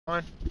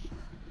Fine.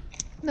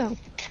 No.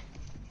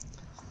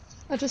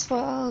 I just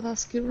thought I'll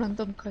ask you a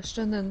random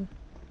question and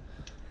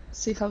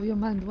see how your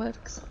mind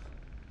works.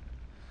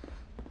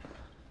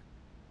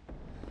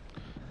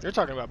 You're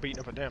talking about beating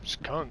up a damn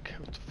skunk.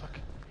 What the fuck?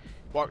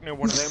 Walk near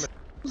one of them.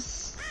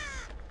 It's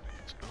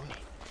Uni.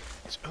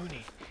 It's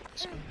Uni.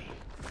 It's Uni. It's Uni.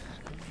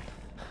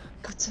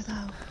 Cut it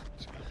out.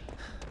 It's Uni.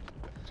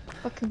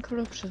 Fucking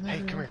corruption. Hey,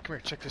 everywhere. come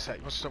here. Check this out.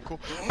 You want something cool?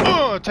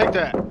 Oh, take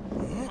that.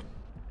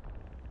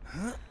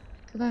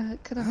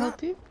 Can I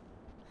help you?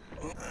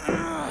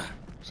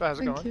 So how's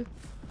it Thank going? you.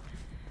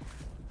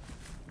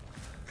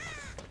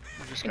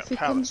 You just If got he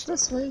pallets. comes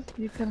this way,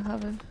 you can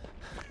have him.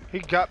 He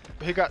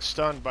got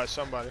stunned by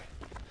somebody.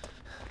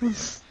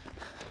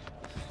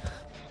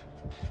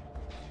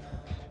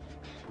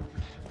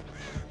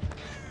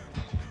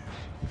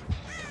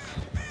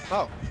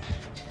 Oh.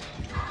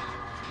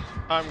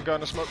 I'm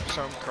gonna smoke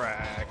some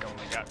crack.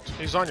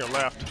 He's on your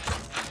left.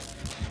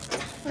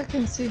 I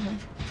can see him.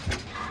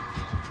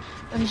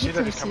 And You see he that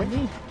can he's see coming?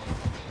 me.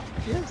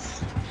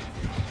 Yes.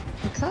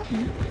 You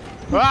can.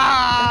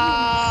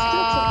 Ah!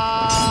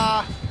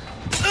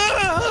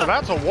 So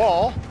that's a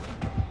wall.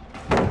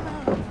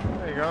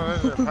 There you go.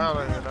 There's your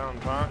pallet, you dumb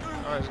fuck.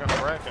 Oh, he's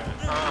gonna break it.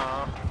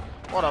 Ah,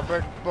 what a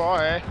big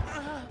boy.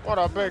 What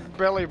a big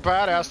Billy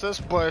badass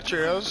this bitch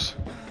is.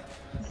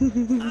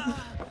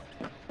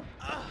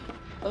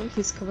 Oh,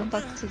 he's coming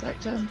back to that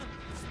gen.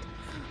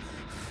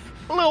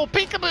 Little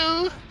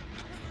peekaboo.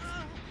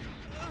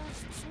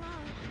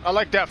 I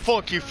like that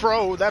funky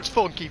fro. That's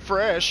funky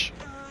fresh.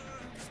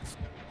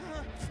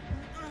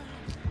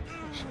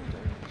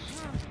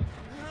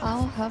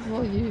 I'll have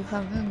what you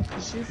have him,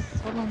 because you've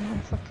fallen on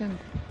fucking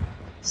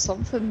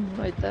something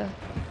right there.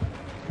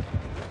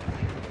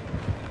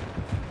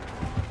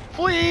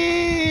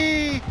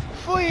 Flee!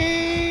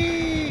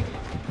 Flee!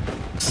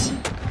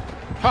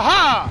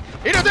 Haha!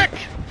 Eat a dick!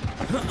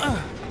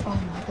 Oh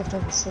my god,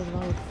 that was so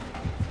loud.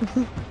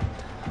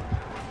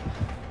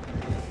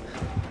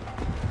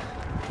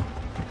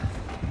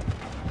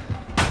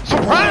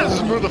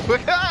 Surprise,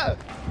 motherfucker!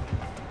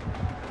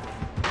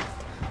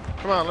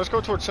 Come on, let's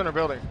go towards center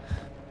building.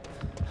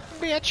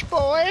 Bitch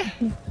boy!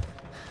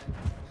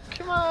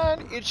 Come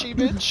on, itchy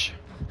bitch.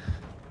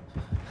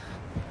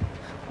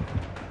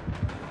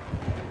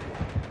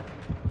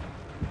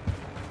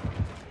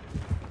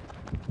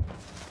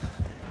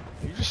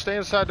 You just stay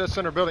inside that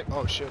center building.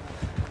 Oh shit.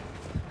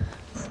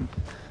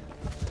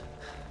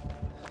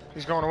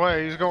 He's going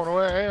away, he's going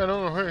away. I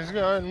don't know where he's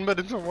going, but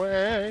it's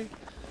away.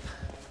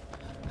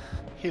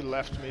 He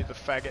left me, the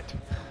faggot.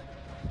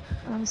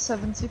 I'm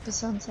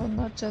 70% on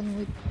that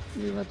gen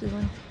we were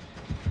doing.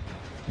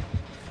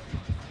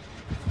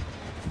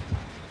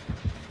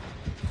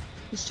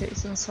 He's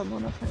chasing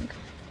someone, I think.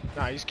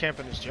 Nah, he's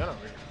camping his gen over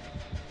here.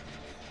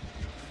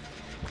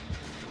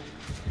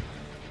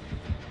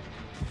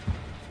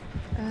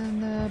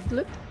 And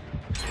blip.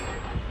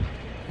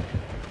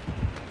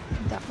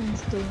 That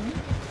one's done.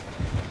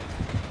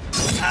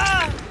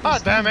 Ah,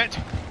 damn it!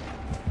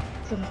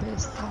 From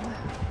base tower.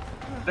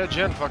 That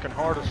gen fucking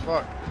hard as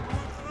fuck.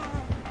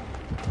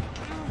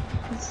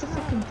 What's the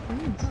fucking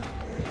point?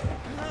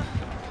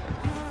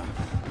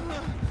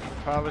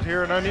 Pilot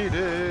here and I need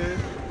it.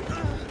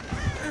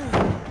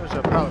 There's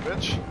that pilot,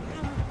 bitch.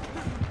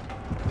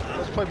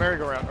 Let's play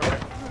merry-go-round. Okay.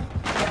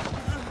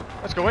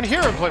 Let's go in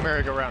here and play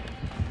merry-go-round.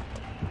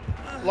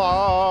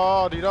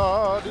 La di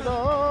da di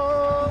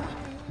da.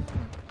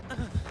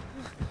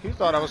 He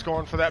thought I was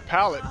going for that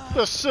pallet.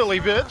 The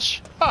silly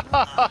bitch. Ha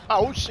ha ha.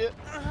 Oh shit.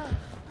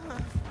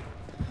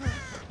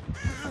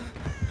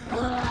 You're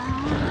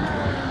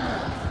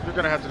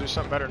gonna have to do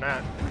something better than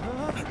that.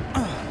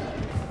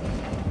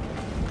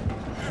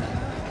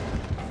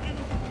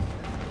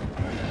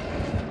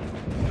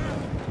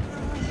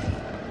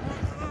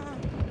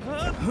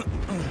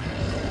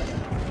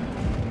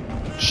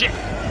 Shit.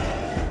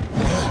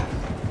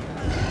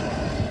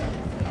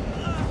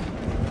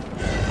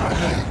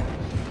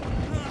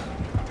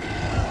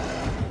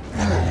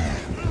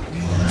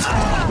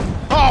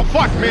 Oh,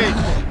 fuck me!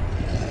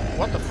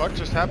 What the fuck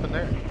just happened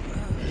there?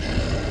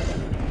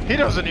 He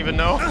doesn't even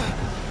know.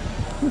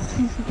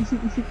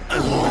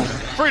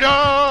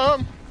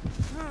 Freedom!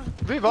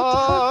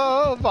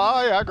 Viva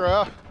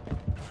Viagra!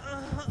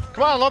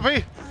 Come on,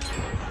 Lumpy!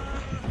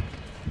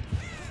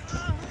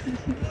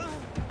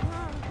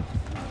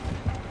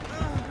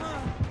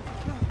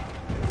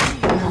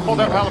 Hold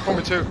that pallet for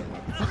me too.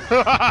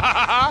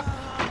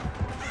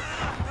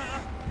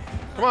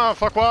 Come on,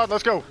 fuckwad,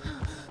 let's go.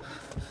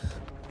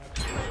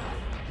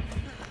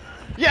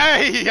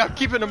 Yay! I'm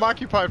keeping him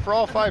occupied for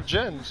all 5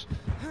 gens.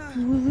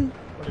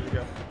 Where did he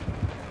go?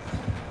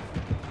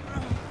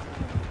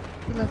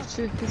 He left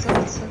you, he's at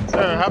the center.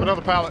 There, have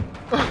another pallet.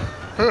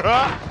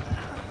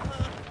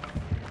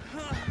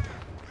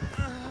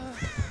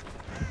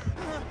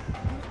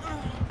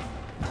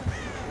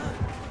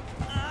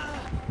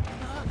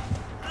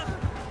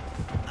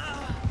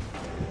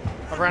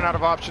 I ran out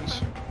of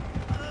options.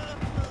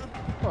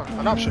 Oh,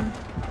 an option.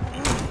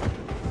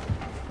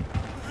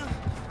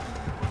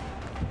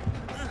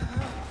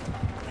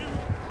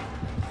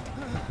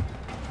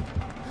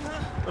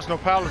 There's no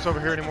pallets over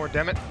here anymore,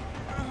 damn it.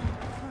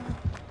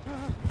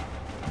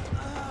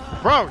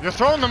 Bro, you're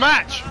throwing the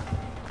match!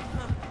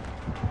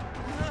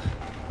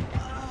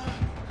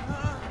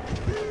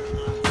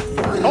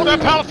 Hold that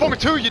pallet for me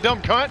too, you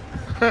dumb cunt!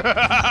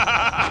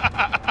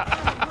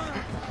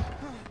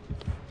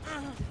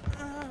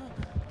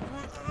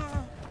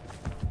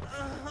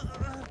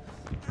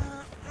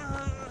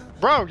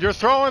 Bro, you're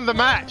throwing the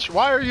match!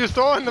 Why are you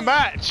throwing the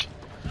match?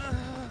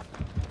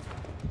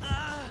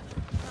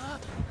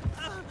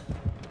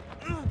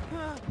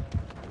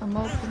 I'm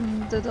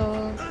opening the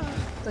door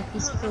that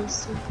he's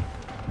close to.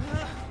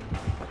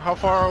 How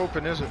far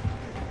open is it?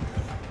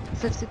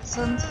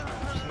 50%,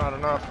 It's not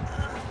enough.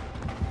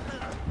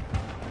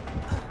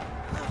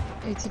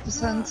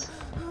 80%.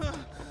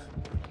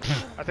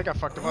 I think I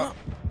fucked him up.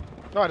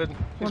 No, I didn't.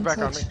 He's One back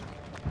touch. on me.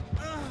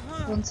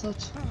 One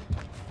touch.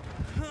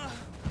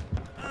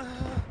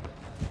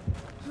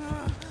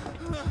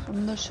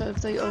 I'm not sure if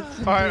they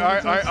open.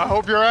 I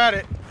hope you're at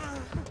it.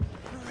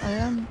 I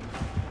am.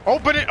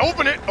 Open it!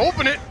 Open it!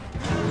 Open it!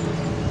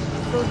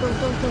 Go, go,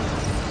 go, go.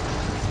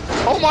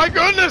 Oh my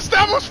goodness!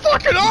 That was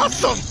fucking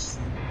awesome!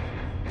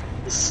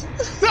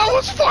 That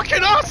was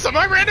fucking awesome!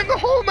 I ran him the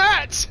whole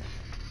match!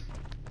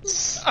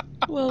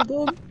 Well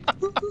done.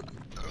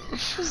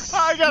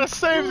 I gotta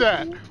save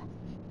that!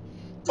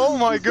 Oh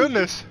my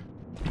goodness!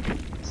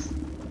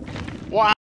 Wow.